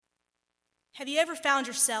Have you ever found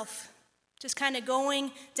yourself just kind of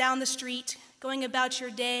going down the street, going about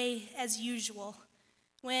your day as usual,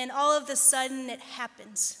 when all of a sudden it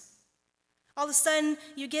happens? All of a sudden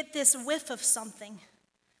you get this whiff of something,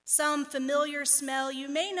 some familiar smell. You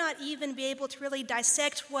may not even be able to really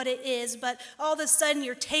dissect what it is, but all of a sudden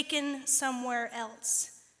you're taken somewhere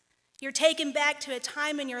else. You're taken back to a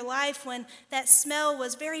time in your life when that smell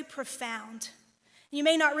was very profound. You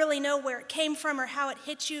may not really know where it came from or how it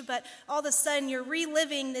hit you, but all of a sudden you're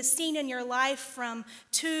reliving this scene in your life from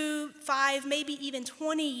 2, 5, maybe even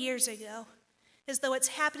 20 years ago, as though it's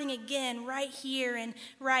happening again right here and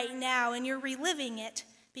right now, and you're reliving it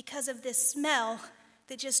because of this smell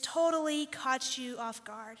that just totally caught you off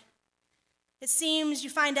guard. It seems you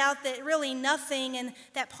find out that really nothing in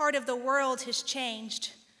that part of the world has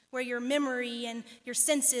changed, where your memory and your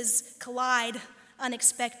senses collide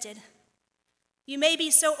unexpected. You may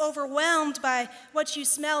be so overwhelmed by what you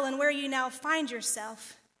smell and where you now find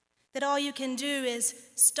yourself that all you can do is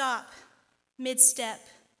stop mid-step,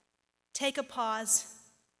 take a pause,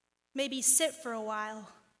 maybe sit for a while,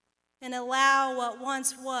 and allow what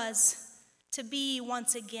once was to be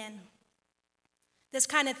once again. This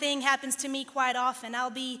kind of thing happens to me quite often. I'll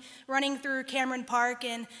be running through Cameron Park,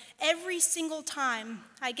 and every single time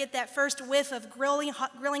I get that first whiff of grilling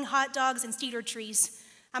hot dogs and cedar trees,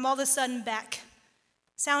 I'm all of a sudden back.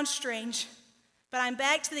 Sounds strange, but I'm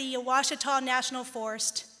back to the Ouachita National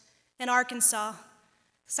Forest in Arkansas,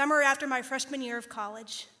 summer after my freshman year of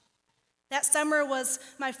college. That summer was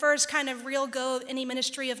my first kind of real go of any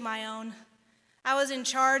ministry of my own. I was in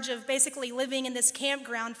charge of basically living in this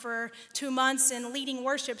campground for 2 months and leading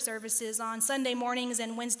worship services on Sunday mornings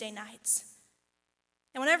and Wednesday nights.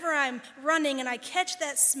 And whenever I'm running and I catch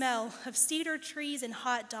that smell of cedar trees and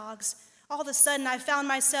hot dogs, all of a sudden I found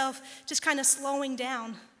myself just kind of slowing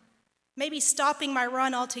down, maybe stopping my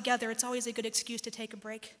run altogether. It's always a good excuse to take a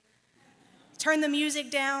break. Turn the music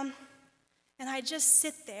down, and I just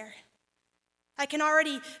sit there. I can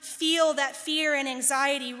already feel that fear and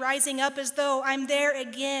anxiety rising up as though I'm there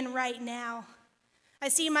again right now. I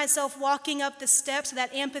see myself walking up the steps of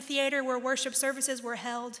that amphitheater where worship services were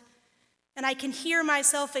held, and I can hear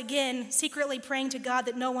myself again secretly praying to God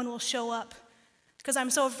that no one will show up, because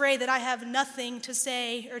I'm so afraid that I have nothing to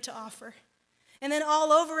say or to offer. And then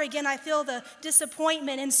all over again, I feel the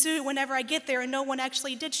disappointment ensue whenever I get there and no one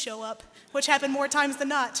actually did show up, which happened more times than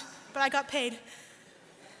not, but I got paid.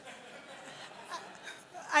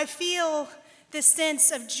 I feel this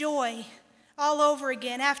sense of joy all over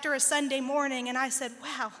again after a Sunday morning, and I said,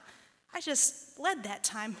 wow, I just led that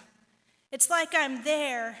time. It's like I'm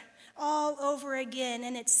there all over again,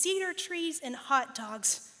 and it's cedar trees and hot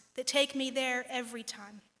dogs that take me there every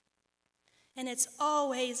time. And it's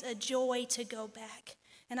always a joy to go back.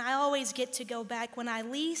 And I always get to go back when I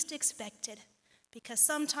least expect it, because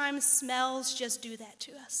sometimes smells just do that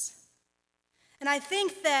to us. And I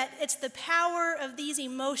think that it's the power of these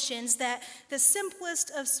emotions that the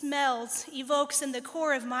simplest of smells evokes in the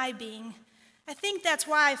core of my being. I think that's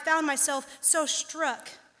why I found myself so struck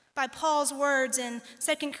by Paul's words in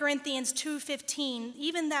 2 Corinthians 2:15,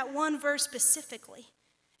 even that one verse specifically,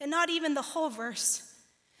 and not even the whole verse.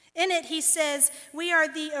 In it, he says, we are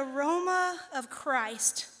the aroma of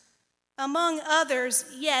Christ, among others,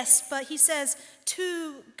 yes, but he says,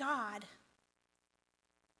 to God.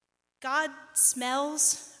 God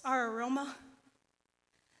smells our aroma.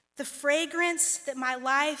 The fragrance that my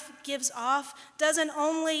life gives off doesn't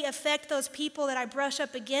only affect those people that I brush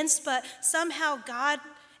up against, but somehow God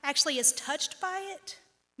actually is touched by it,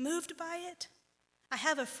 moved by it. I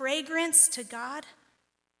have a fragrance to God.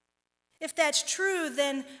 If that's true,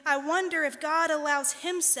 then I wonder if God allows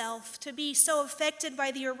himself to be so affected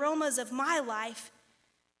by the aromas of my life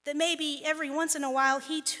that maybe every once in a while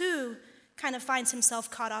he too kind of finds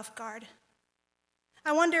himself caught off guard.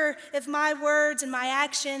 I wonder if my words and my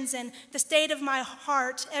actions and the state of my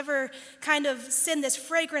heart ever kind of send this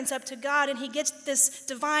fragrance up to God, and he gets this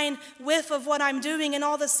divine whiff of what I'm doing, and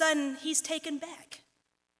all of a sudden he's taken back.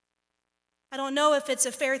 I don't know if it's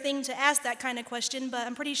a fair thing to ask that kind of question, but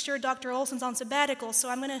I'm pretty sure Dr. Olson's on sabbatical, so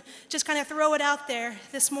I'm going to just kind of throw it out there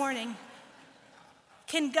this morning.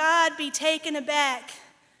 Can God be taken aback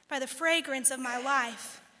by the fragrance of my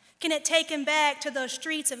life? Can it take him back to those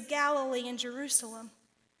streets of Galilee and Jerusalem,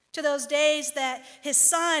 to those days that his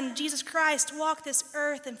son, Jesus Christ, walked this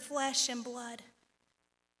earth in flesh and blood?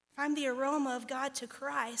 If I'm the aroma of God to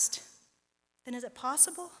Christ, then is it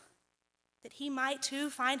possible that he might too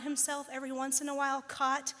find himself every once in a while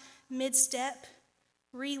caught mid-step,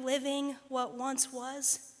 reliving what once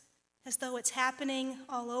was, as though it's happening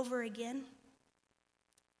all over again?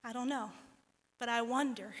 I don't know, but I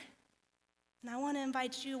wonder. And I want to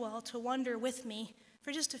invite you all to wonder with me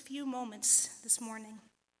for just a few moments this morning.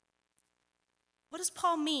 What does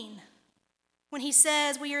Paul mean when he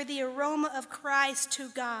says we are the aroma of Christ to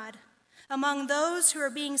God among those who are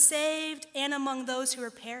being saved and among those who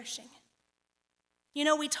are perishing? You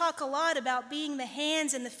know, we talk a lot about being the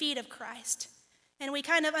hands and the feet of Christ. And we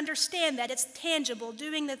kind of understand that it's tangible,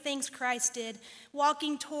 doing the things Christ did,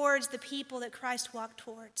 walking towards the people that Christ walked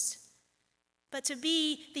towards. But to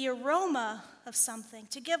be the aroma of something,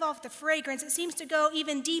 to give off the fragrance, it seems to go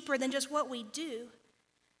even deeper than just what we do.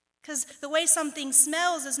 Because the way something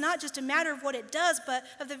smells is not just a matter of what it does, but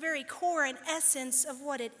of the very core and essence of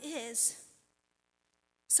what it is.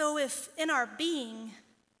 So if in our being,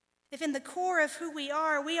 if in the core of who we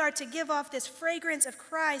are to give off this fragrance of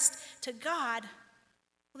Christ to God,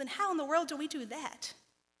 well, then how in the world do we do that?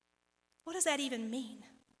 What does that even mean?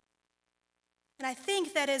 And I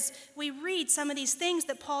think that as we read some of these things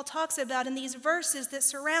that Paul talks about in these verses that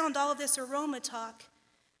surround all of this aroma talk,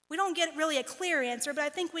 we don't get really a clear answer, but I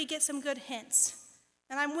think we get some good hints.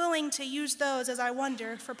 And I'm willing to use those as I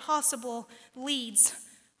wonder for possible leads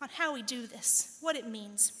on how we do this, what it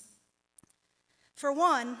means. For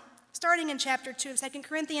one, starting in chapter 2 of 2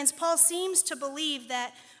 Corinthians, Paul seems to believe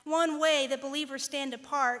that one way that believers stand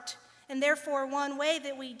apart, and therefore one way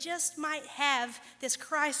that we just might have this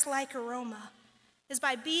Christ-like aroma, is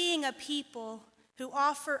by being a people who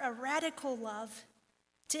offer a radical love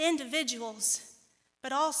to individuals,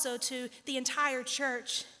 but also to the entire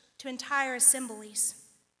church, to entire assemblies.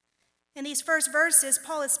 In these first verses,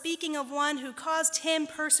 Paul is speaking of one who caused him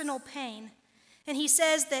personal pain. And he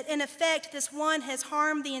says that, in effect, this one has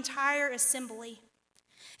harmed the entire assembly.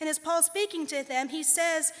 And as Paul's speaking to them, he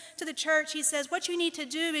says to the church, he says, what you need to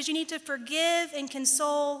do is you need to forgive and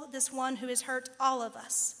console this one who has hurt all of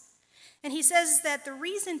us. And he says that the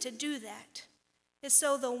reason to do that is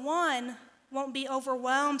so the one won't be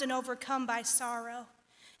overwhelmed and overcome by sorrow,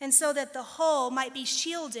 and so that the whole might be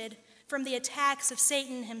shielded from the attacks of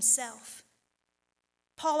Satan himself.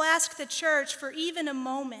 Paul asked the church for even a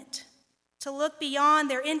moment to look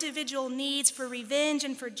beyond their individual needs for revenge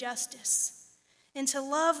and for justice, and to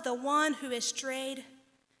love the one who has strayed,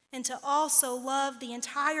 and to also love the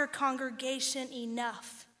entire congregation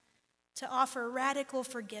enough to offer radical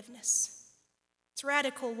forgiveness. It's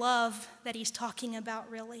radical love that he's talking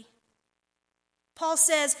about, really. Paul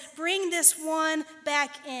says, bring this one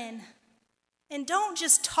back in. And don't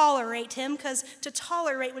just tolerate him, because to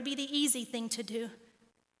tolerate would be the easy thing to do.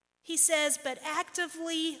 He says, but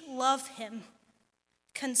actively love him,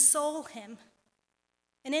 console him.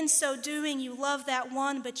 And in so doing, you love that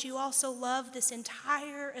one, but you also love this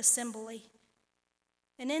entire assembly.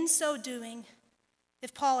 And in so doing,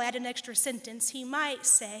 if Paul added an extra sentence, he might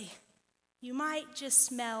say, you might just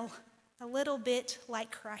smell a little bit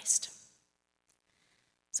like Christ.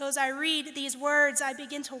 So as I read these words, I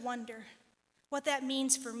begin to wonder what that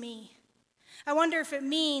means for me. I wonder if it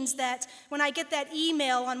means that when I get that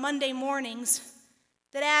email on Monday mornings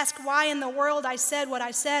that asks why in the world I said what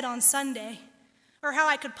I said on Sunday, or how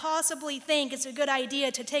I could possibly think it's a good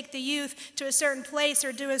idea to take the youth to a certain place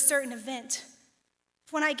or do a certain event.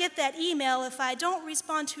 When I get that email, if I don't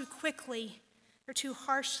respond too quickly or too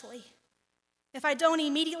harshly, if I don't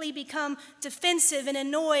immediately become defensive and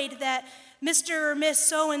annoyed that Mr. or Miss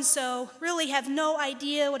so-and-so really have no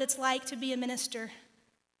idea what it's like to be a minister,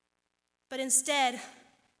 but instead,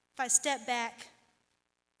 if I step back,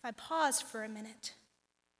 if I pause for a minute,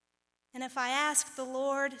 and if I ask the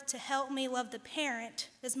Lord to help me love the parent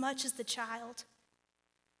as much as the child,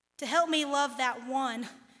 to help me love that one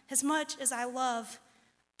as much as I love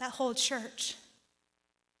that whole church,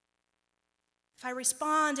 if I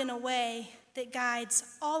respond in a way that guides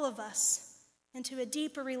all of us into a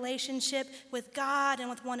deeper relationship with God and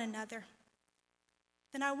with one another,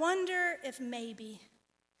 then I wonder if maybe,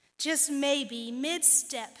 just maybe,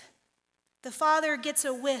 mid-step, the Father gets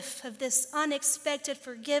a whiff of this unexpected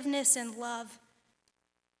forgiveness and love.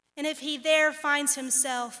 And if he there finds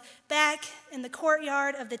himself back in the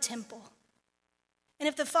courtyard of the temple, and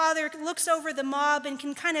if the Father looks over the mob and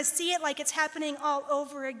can kind of see it like it's happening all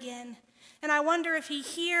over again, and I wonder if he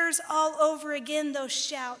hears all over again those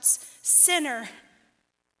shouts, sinner,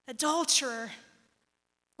 adulterer,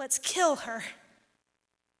 let's kill her.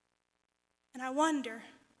 And I wonder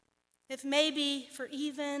if maybe for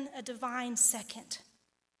even a divine second,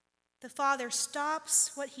 the Father stops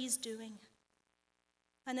what he's doing.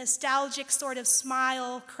 A nostalgic sort of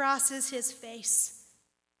smile crosses his face,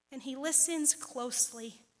 and he listens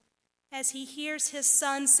closely as he hears his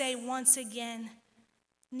Son say once again,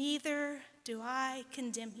 neither do I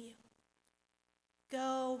condemn you.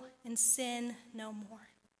 Go and sin no more.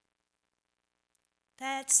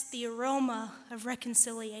 That's the aroma of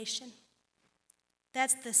reconciliation.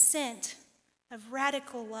 That's the scent of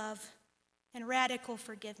radical love and radical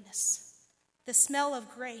forgiveness, the smell of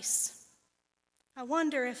grace. I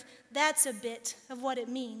wonder if that's a bit of what it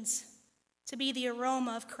means to be the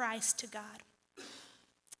aroma of Christ to God.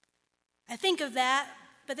 I think of that,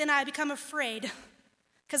 but then I become afraid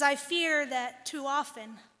because I fear that too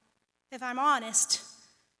often, if I'm honest,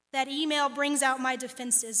 that email brings out my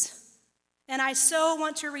defenses. And I so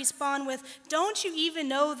want to respond with, "Don't you even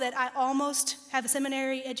know that I almost have a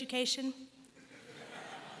seminary education?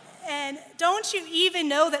 And don't you even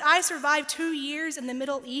know that I survived 2 years in the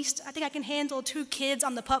Middle East? I think I can handle 2 kids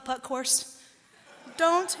on the putt-putt course.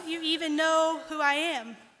 Don't you even know who I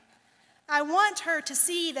am?" I want her to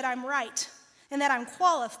see that I'm right and that I'm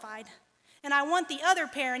qualified. And I want the other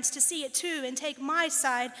parents to see it too and take my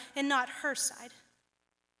side and not her side.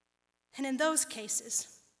 And in those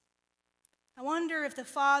cases, I wonder if the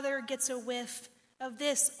father gets a whiff of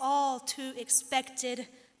this all too expected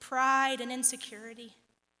pride and insecurity.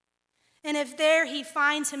 And if there he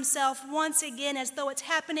finds himself once again, as though it's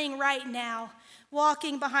happening right now,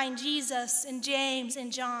 walking behind Jesus and James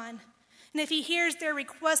and John. And if he hears their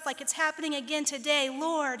request like it's happening again today,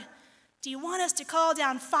 "Lord, do you want us to call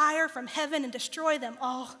down fire from heaven and destroy them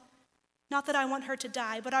all?" Not that I want her to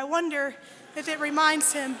die, but I wonder if it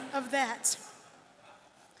reminds him of that.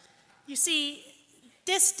 You see,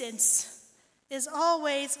 distance is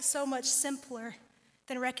always so much simpler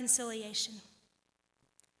than reconciliation.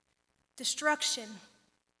 Destruction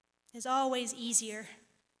is always easier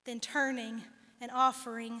than turning and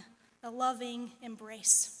offering a loving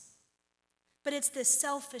embrace. But it's this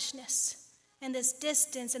selfishness and this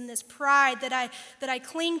distance and this pride that I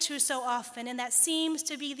cling to so often, and that seems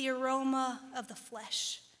to be the aroma of the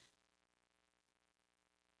flesh.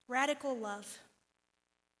 Radical love,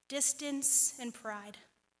 distance, and pride.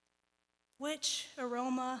 Which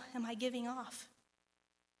aroma am I giving off?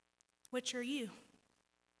 Which are you?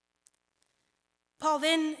 Paul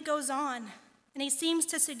then goes on, and he seems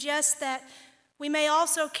to suggest that we may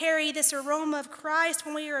also carry this aroma of Christ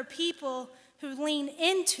when we are a people who lean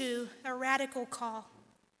into a radical call.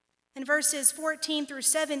 In verses 14 through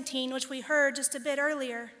 17, which we heard just a bit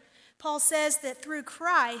earlier, Paul says that through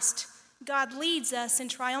Christ, God leads us in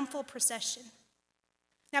triumphal procession.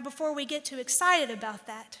 Now, before we get too excited about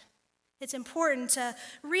that, it's important to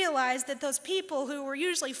realize that those people who were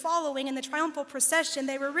usually following in the triumphal procession,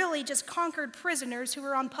 they were really just conquered prisoners who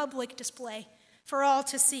were on public display for all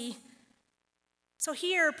to see. So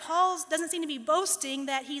here, Paul doesn't seem to be boasting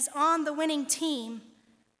that he's on the winning team,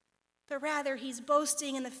 but rather he's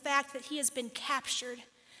boasting in the fact that he has been captured,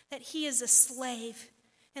 that he is a slave,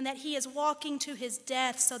 and that he is walking to his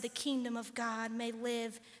death so the kingdom of God may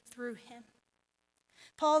live through him.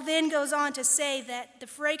 Paul then goes on to say that the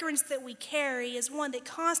fragrance that we carry is one that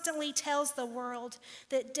constantly tells the world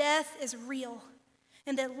that death is real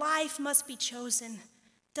and that life must be chosen.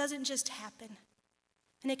 It doesn't just happen.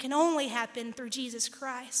 And it can only happen through Jesus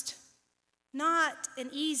Christ. Not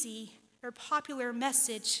an easy or popular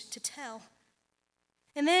message to tell.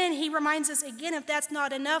 And then he reminds us again, if that's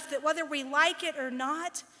not enough, that whether we like it or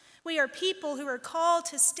not, we are people who are called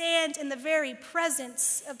to stand in the very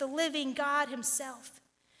presence of the living God himself.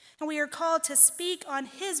 And we are called to speak on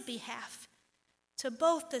his behalf to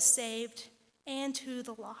both the saved and to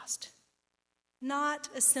the lost. Not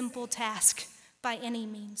a simple task by any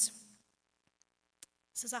means.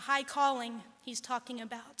 This is a high calling he's talking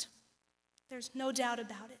about. There's no doubt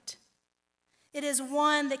about it. It is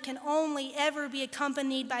one that can only ever be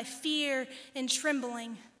accompanied by fear and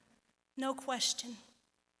trembling, no question.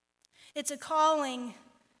 It's a calling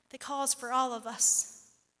that calls for all of us,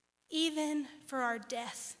 even for our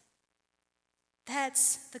death.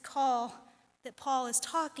 That's the call that Paul is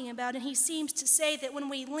talking about, and he seems to say that when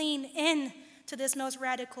we lean in to this most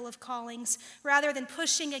radical of callings, rather than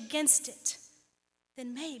pushing against it,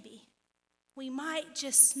 then maybe we might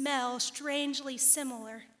just smell strangely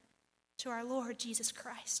similar to our Lord Jesus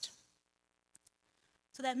Christ.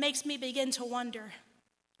 So that makes me begin to wonder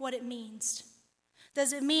what it means.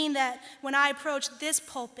 Does it mean that when I approach this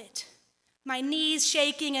pulpit, my knees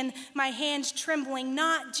shaking and my hands trembling,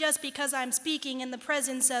 not just because I'm speaking in the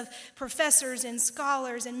presence of professors and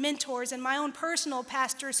scholars and mentors and my own personal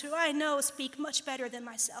pastors who I know speak much better than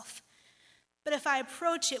myself, but if I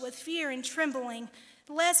approach it with fear and trembling,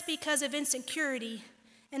 less because of insecurity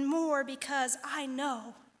and more because I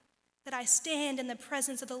know that I stand in the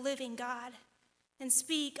presence of the living God and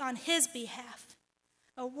speak on his behalf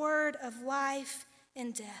a word of life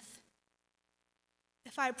and death.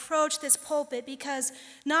 If I approach this pulpit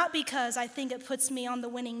not because I think it puts me on the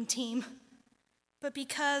winning team, but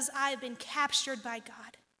because I have been captured by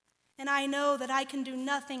God, and I know that I can do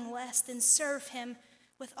nothing less than serve him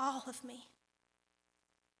with all of me.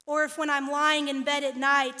 Or if when I'm lying in bed at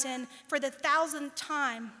night and for the 1,000th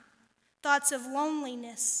time, thoughts of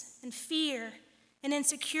loneliness and fear and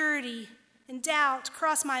insecurity and doubt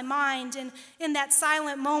cross my mind, and in that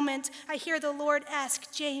silent moment, I hear the Lord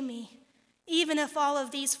ask Jamie, even if all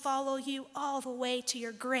of these follow you all the way to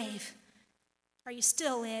your grave, are you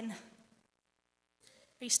still in?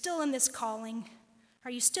 Are you still in this calling?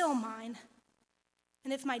 Are you still mine?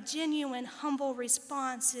 And if my genuine, humble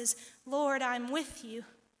response is, Lord, I'm with you,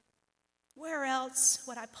 where else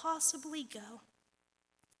would I possibly go?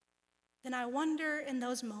 Then I wonder in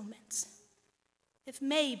those moments if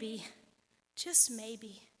maybe, just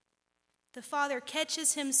maybe, the Father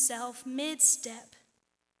catches himself mid-step,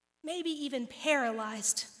 maybe even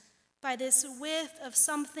paralyzed by this whiff of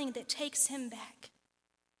something that takes him back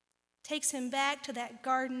to that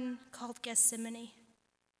garden called Gethsemane.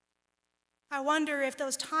 I wonder if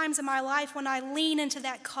those times in my life when I lean into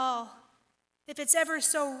that call, if it's ever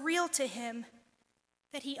so real to him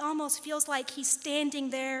that he almost feels like he's standing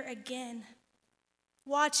there again,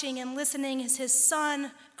 watching and listening as his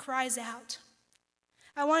son cries out.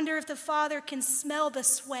 I wonder if the Father can smell the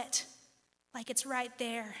sweat like it's right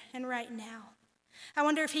there and right now. I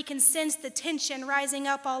wonder if he can sense the tension rising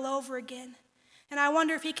up all over again. And I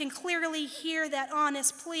wonder if he can clearly hear that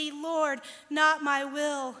honest plea, Lord, not my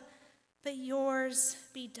will, but yours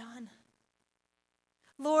be done.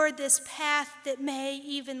 Lord, this path that may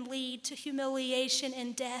even lead to humiliation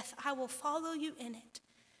and death, I will follow you in it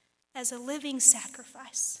as a living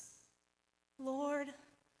sacrifice. Lord,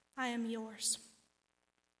 I am yours.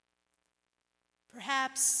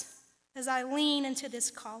 Perhaps as I lean into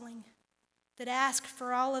this calling that asks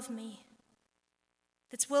for all of me,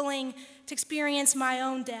 that's willing to experience my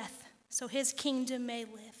own death so his kingdom may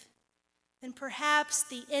live, then perhaps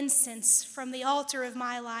the incense from the altar of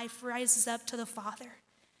my life rises up to the Father.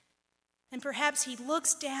 And perhaps he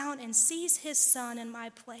looks down and sees his son in my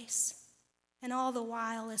place, and all the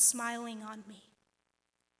while is smiling on me.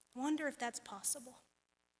 I wonder if that's possible.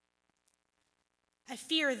 I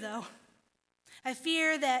fear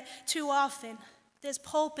that too often this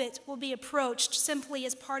pulpit will be approached simply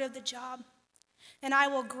as part of the job, and I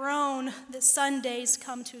will groan that Sundays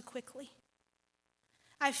come too quickly.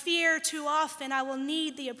 I fear too often I will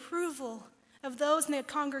need the approval of those in the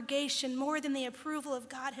congregation more than the approval of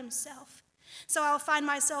God himself. So I'll find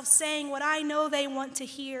myself saying what I know they want to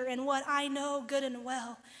hear and what I know good and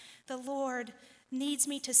well the Lord needs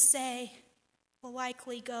me to say will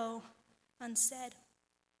likely go unsaid.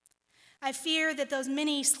 I fear that those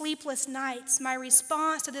many sleepless nights, my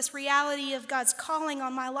response to this reality of God's calling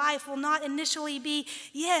on my life will not initially be,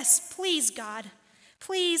 yes, please, God.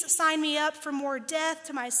 Please sign me up for more death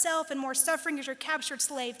to myself and more suffering as your captured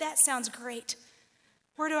slave. That sounds great.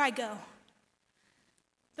 Where do I go?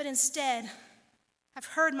 But instead, I've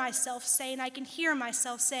heard myself say, and I can hear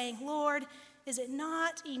myself saying, Lord, is it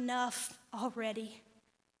not enough already?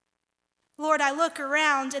 Lord, I look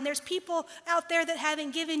around and there's people out there that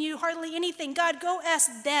haven't given you hardly anything. God, go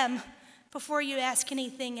ask them before you ask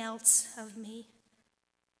anything else of me.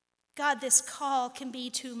 God, this call can be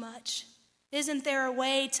too much. Isn't there a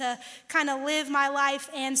way to kind of live my life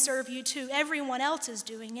and serve you too? Everyone else is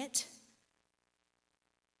doing it.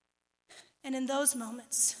 And in those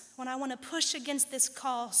moments, when I want to push against this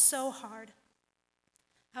call so hard,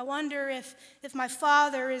 I wonder if my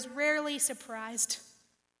Father is rarely surprised,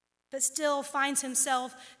 but still finds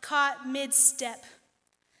himself caught mid-step,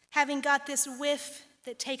 having got this whiff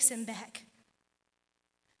that takes him back.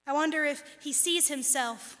 I wonder if he sees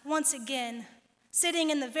himself once again sitting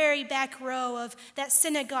in the very back row of that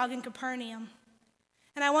synagogue in Capernaum.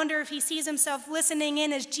 And I wonder if he sees himself listening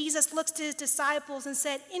in as Jesus looks to his disciples and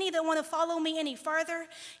said, any that want to follow me any farther,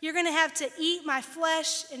 you're going to have to eat my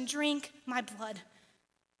flesh and drink my blood.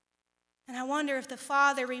 And I wonder if the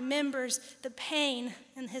Father remembers the pain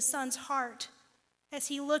in his son's heart as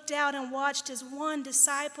he looked out and watched as one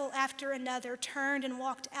disciple after another turned and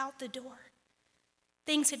walked out the door.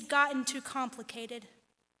 Things had gotten too complicated.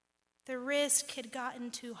 The risk had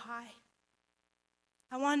gotten too high.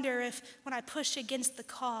 I wonder if when I push against the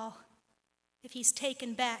call, if he's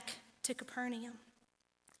taken back to Capernaum.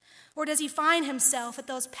 Or does he find himself at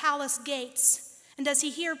those palace gates? And does he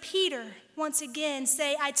hear Peter once again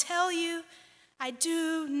say, I tell you, I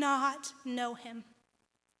do not know him.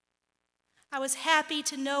 I was happy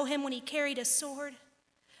to know him when he carried a sword.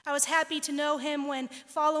 I was happy to know him when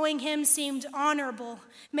following him seemed honorable,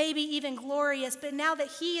 maybe even glorious. But now that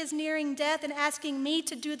he is nearing death and asking me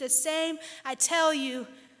to do the same, I tell you,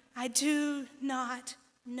 I do not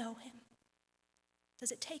know him.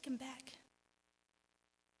 Does it take him back?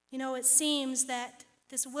 It seems that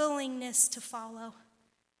this willingness to follow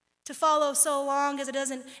so long as it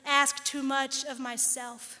doesn't ask too much of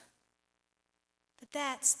myself,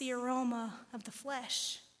 that's the aroma of the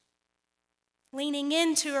flesh. Leaning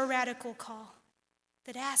into a radical call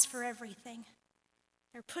that asks for everything.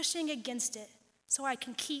 They're pushing against it so I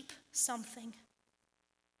can keep something.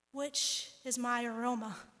 Which is my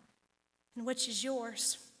aroma and which is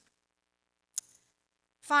yours?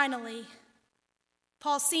 Finally,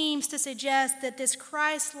 Paul seems to suggest that this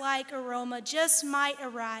Christ-like aroma just might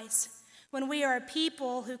arise when we are a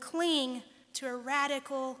people who cling to a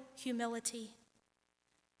radical humility.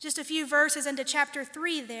 Just a few verses into chapter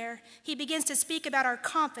 3 there, he begins to speak about our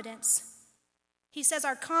confidence. He says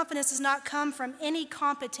our confidence does not come from any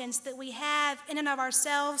competence that we have in and of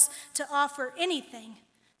ourselves to offer anything,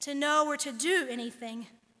 to know or to do anything,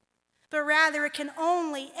 but rather it can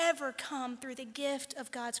only ever come through the gift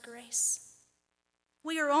of God's grace.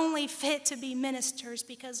 We are only fit to be ministers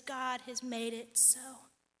because God has made it so.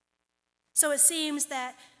 So it seems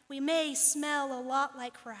that we may smell a lot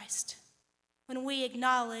like Christ when we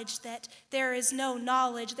acknowledge that there is no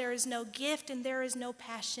knowledge, there is no gift, and there is no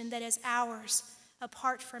passion that is ours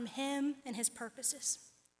apart from him and his purposes.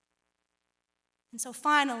 And so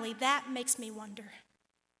finally, that makes me wonder.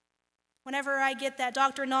 Whenever I get that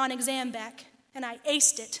Dr. Non exam back and I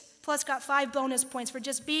aced it, plus got 5 bonus points for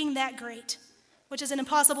just being that great, which is an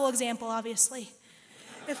impossible example, obviously.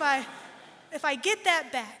 If I get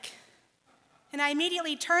that back and I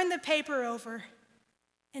immediately turn the paper over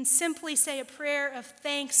and simply say a prayer of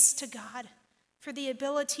thanks to God for the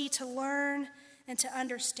ability to learn and to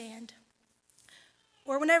understand.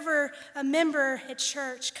 Or whenever a member at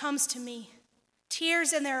church comes to me,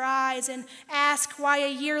 tears in their eyes, and ask why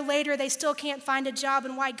a year later they still can't find a job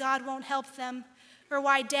and why God won't help them, or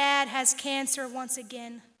why dad has cancer once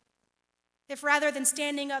again. If rather than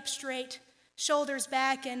standing up straight, shoulders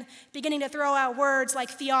back, and beginning to throw out words like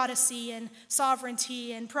theodicy and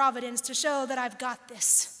sovereignty and providence to show that I've got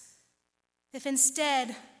this, if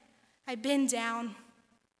instead I bend down,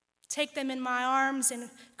 take them in my arms and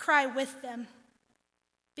cry with them,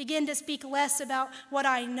 begin to speak less about what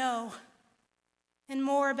I know and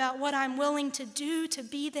more about what I'm willing to do to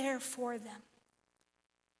be there for them,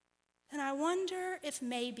 and I wonder if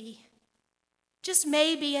maybe, just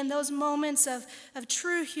maybe in those moments of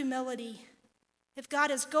true humility, if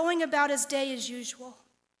God is going about his day as usual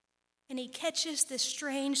and he catches this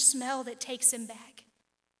strange smell that takes him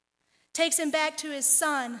back to his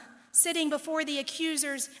son sitting before the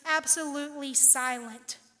accusers absolutely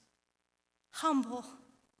silent, humble,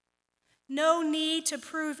 no need to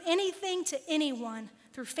prove anything to anyone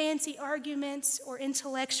through fancy arguments or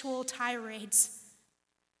intellectual tirades.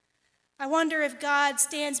 I wonder if God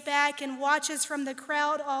stands back and watches from the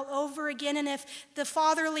crowd all over again, and if the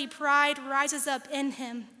fatherly pride rises up in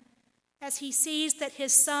him as he sees that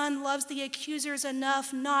his son loves the accusers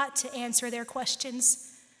enough not to answer their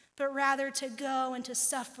questions, but rather to go and to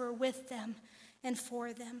suffer with them and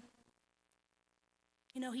for them.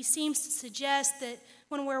 He seems to suggest that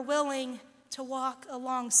when we're willing to walk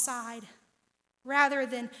alongside rather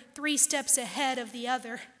than 3 steps ahead of the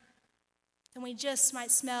other, then we just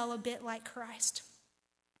might smell a bit like Christ.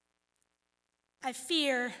 I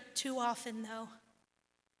fear too often, though,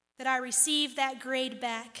 that I receive that grade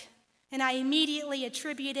back and I immediately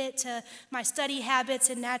attribute it to my study habits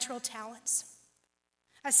and natural talents.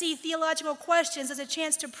 I see theological questions as a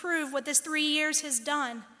chance to prove what this 3 years has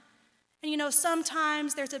done. And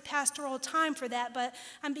sometimes there's a pastoral time for that, but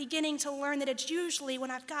I'm beginning to learn that it's usually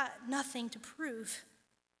when I've got nothing to prove.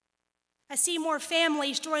 I see more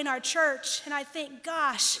families join our church, and I think,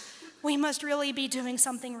 gosh, we must really be doing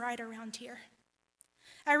something right around here.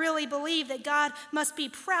 I really believe that God must be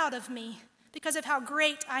proud of me because of how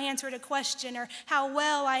great I answered a question or how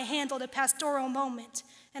well I handled a pastoral moment.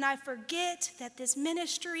 And I forget that this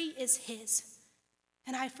ministry is his.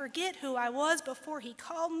 And I forget who I was before he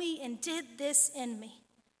called me and did this in me.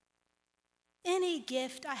 Any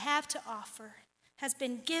gift I have to offer has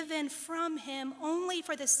been given from him only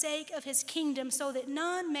for the sake of his kingdom so that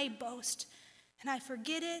none may boast. And I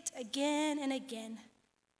forget it again and again.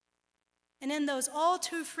 And in those all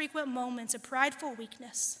too frequent moments of prideful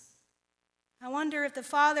weakness, I wonder if the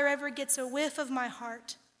Father ever gets a whiff of my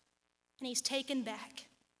heart and he's taken back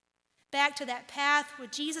to that path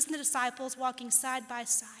with Jesus and the disciples walking side by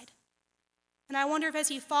side. And I wonder if as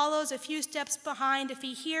he follows a few steps behind, if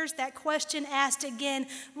he hears that question asked again,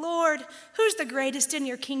 Lord, who's the greatest in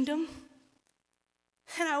your kingdom?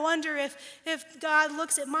 And I wonder if God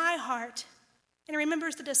looks at my heart And he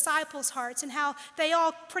remembers the disciples' hearts and how they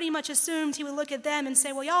all pretty much assumed he would look at them and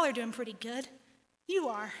say, well, y'all are doing pretty good. You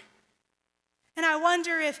are. And I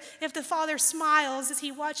wonder if the Father smiles as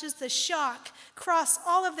he watches the shock cross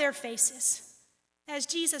all of their faces as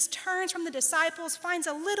Jesus turns from the disciples, finds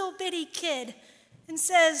a little bitty kid, and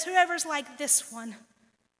says, whoever's like this one,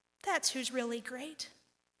 that's who's really great.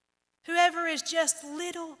 Whoever is just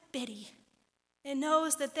little bitty and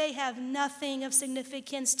knows that they have nothing of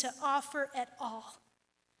significance to offer at all.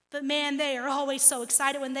 But man, they are always so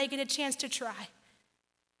excited when they get a chance to try.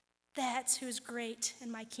 That's who's great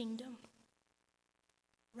in my kingdom.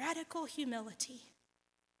 Radical humility.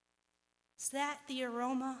 Is that the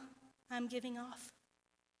aroma I'm giving off?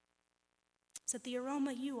 Is it the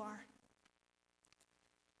aroma you are?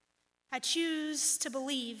 I choose to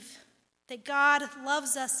believe that God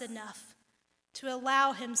loves us enough to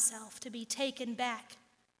allow himself to be taken back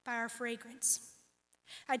by our fragrance.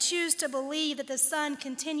 I choose to believe that the Son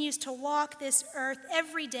continues to walk this earth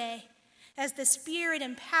every day as the Spirit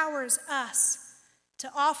empowers us to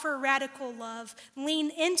offer radical love, lean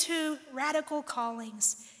into radical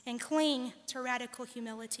callings, and cling to radical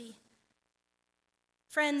humility.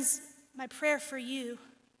 Friends, my prayer for you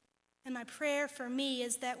and my prayer for me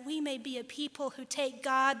is that we may be a people who take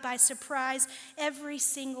God by surprise every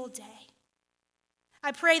single day.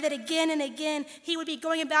 I pray that again and again he would be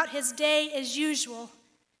going about his day as usual,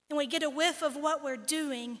 and we get a whiff of what we're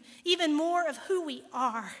doing, even more of who we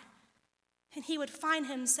are. And he would find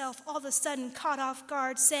himself all of a sudden caught off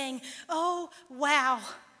guard saying, oh, wow,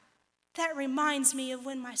 that reminds me of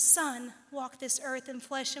when my Son walked this earth in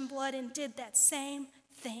flesh and blood and did that same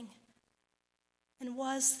thing and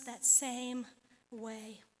was that same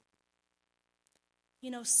way.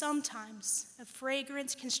 You know, sometimes a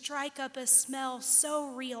fragrance can strike up a smell so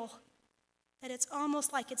real that it's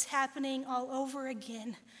almost like it's happening all over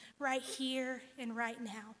again, right here and right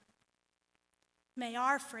now. May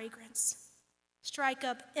our fragrance strike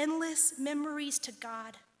up endless memories to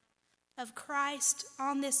God of Christ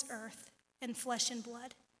on this earth in flesh and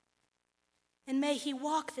blood. And may he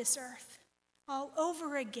walk this earth all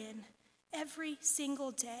over again every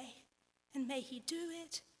single day. And may he do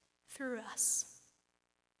it through us.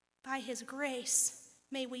 By his grace,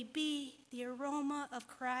 may we be the aroma of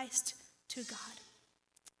Christ to God.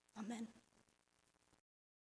 Amen.